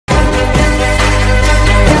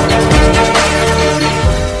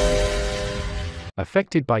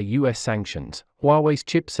Affected by US sanctions, Huawei's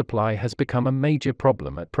chip supply has become a major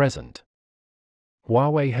problem at present.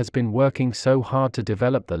 Huawei has been working so hard to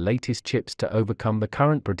develop the latest chips to overcome the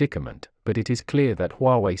current predicament, but it is clear that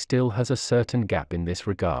Huawei still has a certain gap in this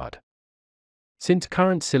regard. Since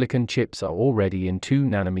current silicon chips are already in 2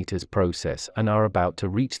 nanometers process and are about to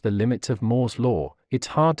reach the limits of Moore's law, it's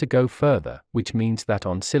hard to go further, which means that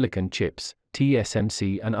on silicon chips,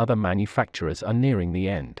 TSMC and other manufacturers are nearing the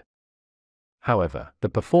end. However, the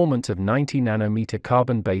performance of 90-nanometer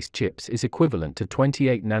carbon-based chips is equivalent to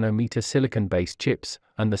 28-nanometer silicon-based chips,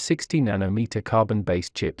 and the 60-nanometer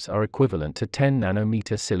carbon-based chips are equivalent to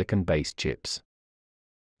 10-nanometer silicon-based chips.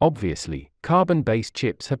 Obviously, carbon-based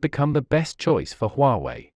chips have become the best choice for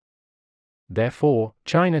Huawei. Therefore,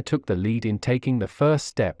 China took the lead in taking the first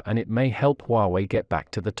step, and it may help Huawei get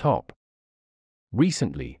back to the top.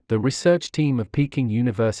 Recently, the research team of Peking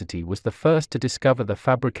University was the first to discover the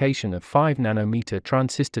fabrication of 5-nanometer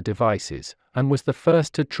transistor devices, and was the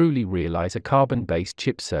first to truly realize a carbon-based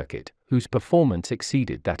chip circuit, whose performance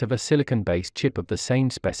exceeded that of a silicon-based chip of the same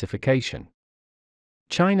specification.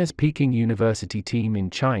 China's Peking University team in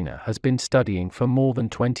China has been studying for more than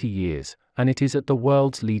 20 years, and it is at the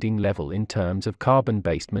world's leading level in terms of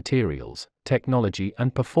carbon-based materials, technology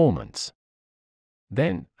and performance.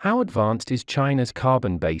 Then, how advanced is China's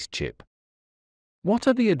carbon-based chip? What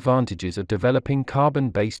are the advantages of developing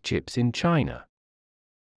carbon-based chips in China?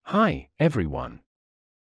 Hi, everyone.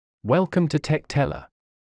 Welcome to TechTeller.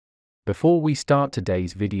 Before we start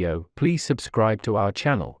today's video, please subscribe to our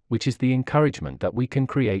channel, which is the encouragement that we can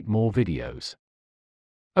create more videos.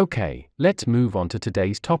 Okay, let's move on to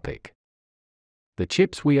today's topic. The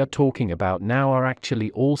chips we are talking about now are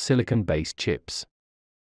actually all silicon-based chips.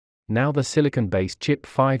 Now the silicon-based chip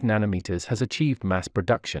 5 nanometers has achieved mass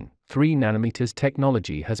production, 3 nanometers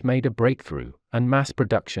technology has made a breakthrough, and mass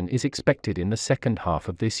production is expected in the second half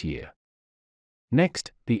of this year.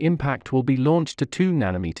 Next, the impact will be launched to 2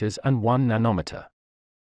 nanometers and 1 nanometer.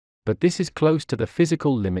 But this is close to the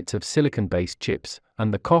physical limits of silicon-based chips,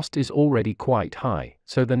 and the cost is already quite high,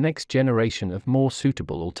 so the next generation of more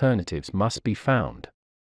suitable alternatives must be found.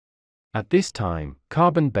 At this time,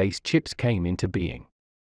 carbon-based chips came into being.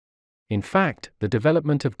 In fact, the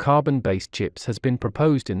development of carbon-based chips has been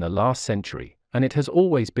proposed in the last century, and it has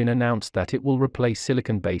always been announced that it will replace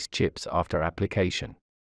silicon-based chips after application.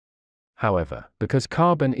 However, because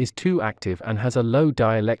carbon is too active and has a low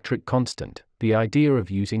dielectric constant, the idea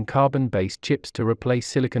of using carbon-based chips to replace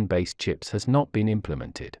silicon-based chips has not been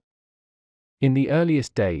implemented. In the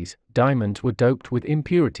earliest days, diamonds were doped with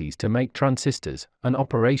impurities to make transistors, an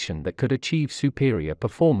operation that could achieve superior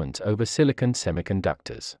performance over silicon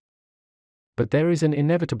semiconductors. But there is an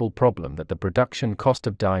inevitable problem that the production cost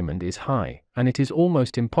of diamond is high, and it is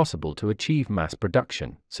almost impossible to achieve mass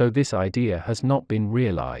production, so this idea has not been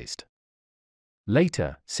realized.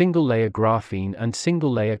 Later, single-layer graphene and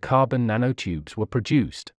single-layer carbon nanotubes were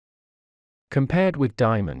produced. Compared with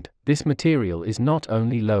diamond, this material is not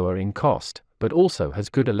only lower in cost, but also has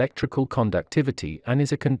good electrical conductivity and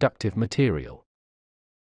is a conductive material.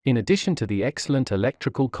 In addition to the excellent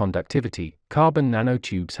electrical conductivity, carbon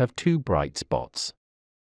nanotubes have 2 bright spots.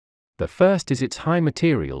 The first is its high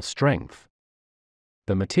material strength.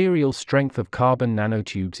 The material strength of carbon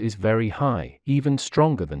nanotubes is very high, even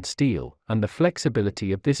stronger than steel, and the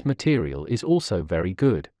flexibility of this material is also very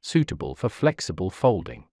good, suitable for flexible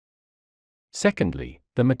folding. Secondly,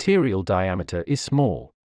 the material diameter is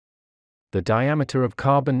small. The diameter of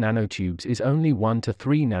carbon nanotubes is only 1 to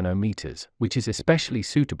 3 nanometers, which is especially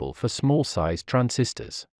suitable for small-sized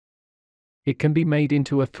transistors. It can be made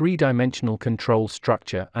into a 3-dimensional control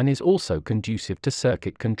structure and is also conducive to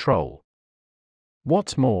circuit control.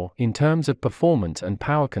 What's more, in terms of performance and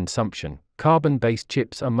power consumption, carbon-based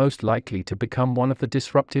chips are most likely to become one of the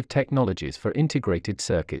disruptive technologies for integrated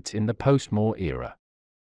circuits in the post-Moore era.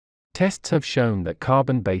 Tests have shown that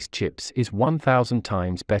carbon-based chips is 1,000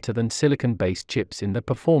 times better than silicon-based chips in the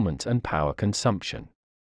performance and power consumption.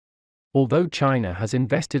 Although China has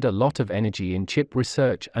invested a lot of energy in chip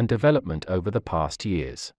research and development over the past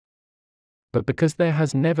years. But because there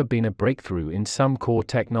has never been a breakthrough in some core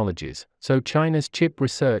technologies, so China's chip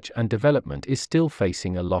research and development is still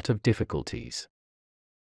facing a lot of difficulties.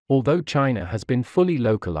 Although China has been fully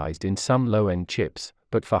localized in some low-end chips,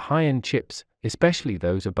 but for high-end chips, especially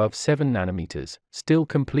those above 7 nanometers, still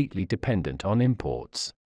completely dependent on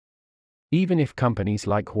imports. Even if companies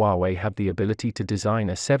like Huawei have the ability to design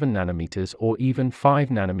a 7 nanometers or even 5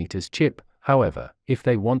 nanometers chip, however, if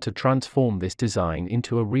they want to transform this design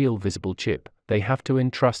into a real visible chip, they have to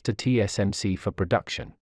entrust to TSMC for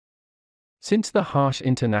production. Since the harsh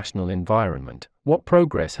international environment, what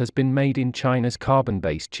progress has been made in China's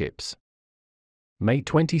carbon-based chips? May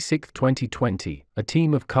 26, 2020, a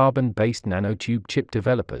team of carbon-based nanotube chip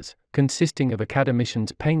developers, consisting of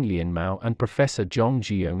academicians Peng Lianmao and Professor Zhong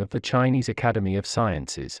Jiong of the Chinese Academy of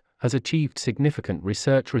Sciences, has achieved significant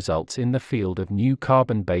research results in the field of new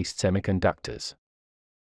carbon-based semiconductors.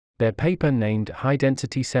 Their paper, named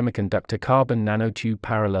High-Density Semiconductor Carbon Nanotube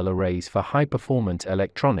Parallel Arrays for High-Performance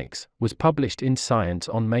Electronics, was published in Science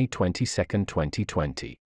on May 22,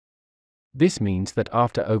 2020. This means that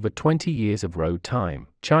after over 20 years of road time,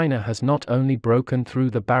 China has not only broken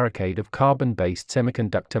through the barricade of carbon-based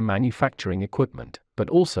semiconductor manufacturing equipment,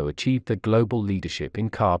 but also achieved the global leadership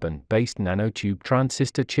in carbon-based nanotube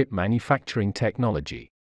transistor chip manufacturing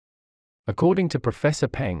technology. According to Professor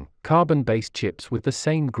Peng, carbon-based chips with the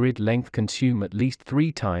same grid length consume at least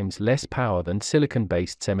 3 times less power than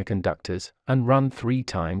silicon-based semiconductors, and run 3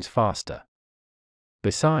 times faster.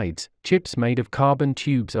 Besides, chips made of carbon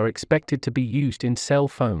tubes are expected to be used in cell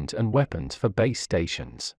phones and weapons for base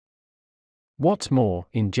stations. What's more,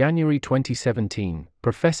 in January 2017,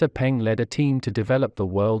 Professor Peng led a team to develop the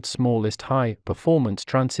world's smallest high-performance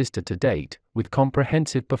transistor to date, with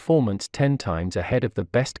comprehensive performance 10 times ahead of the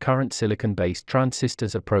best current silicon-based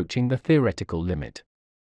transistors approaching the theoretical limit.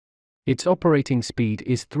 Its operating speed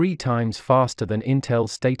is 3 times faster than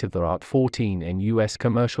Intel's state-of-the-art 14N US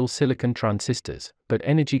commercial silicon transistors, but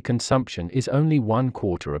energy consumption is only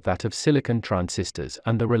 1/4 of that of silicon transistors,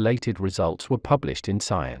 and the related results were published in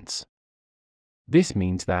Science. This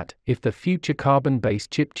means that, if the future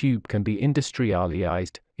carbon-based chip tube can be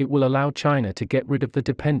industrialized, it will allow China to get rid of the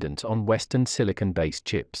dependence on Western silicon-based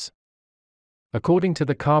chips. According to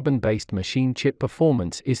the carbon-based machine chip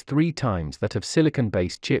performance is 3 times that of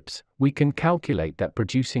silicon-based chips, we can calculate that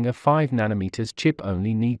producing a 5 nanometers chip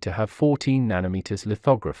only need to have 14 nanometers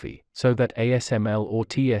lithography, so that ASML or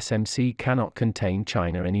TSMC cannot contain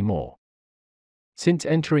China anymore. Since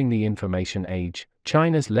entering the information age,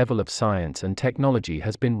 China's level of science and technology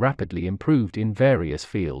has been rapidly improved in various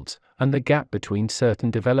fields, and the gap between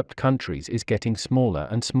certain developed countries is getting smaller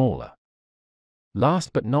and smaller.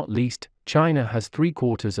 Last but not least, China has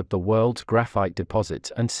 3/4 of the world's graphite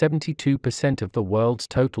deposits and 72% of the world's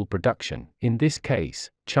total production. In this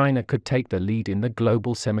case, China could take the lead in the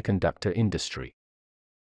global semiconductor industry.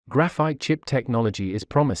 Graphite chip technology is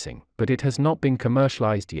promising, but it has not been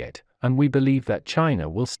commercialized yet, and we believe that China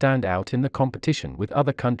will stand out in the competition with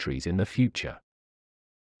other countries in the future.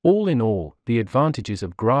 All in all, the advantages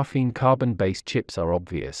of graphene carbon-based chips are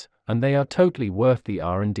obvious, and they are totally worth the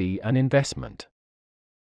R&D and investment.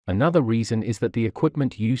 Another reason is that the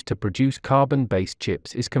equipment used to produce carbon-based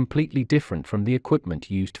chips is completely different from the equipment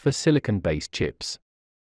used for silicon-based chips.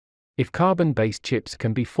 If carbon-based chips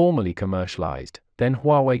can be formally commercialized, then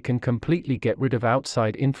Huawei can completely get rid of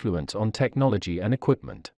outside influence on technology and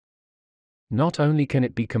equipment. Not only can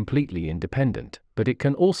it be completely independent, but it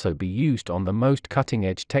can also be used on the most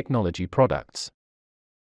cutting-edge technology products.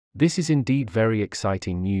 This is indeed very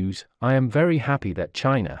exciting news. I am very happy that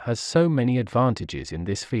China has so many advantages in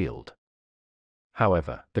this field.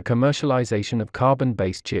 However, the commercialization of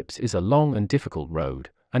carbon-based chips is a long and difficult road,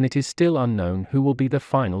 and it is still unknown who will be the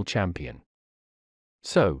final champion.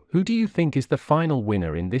 So, who do you think is the final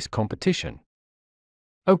winner in this competition?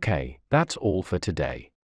 Okay, that's all for today.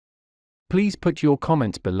 Please put your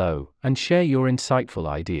comments below and share your insightful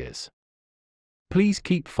ideas. Please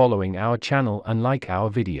keep following our channel and like our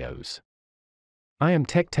videos. I am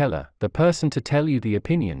Tech Teller, the person to tell you the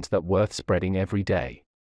opinions that worth spreading every day.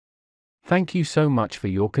 Thank you so much for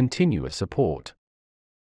your continuous support.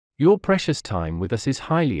 Your precious time with us is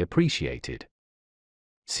highly appreciated.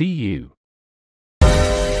 See you.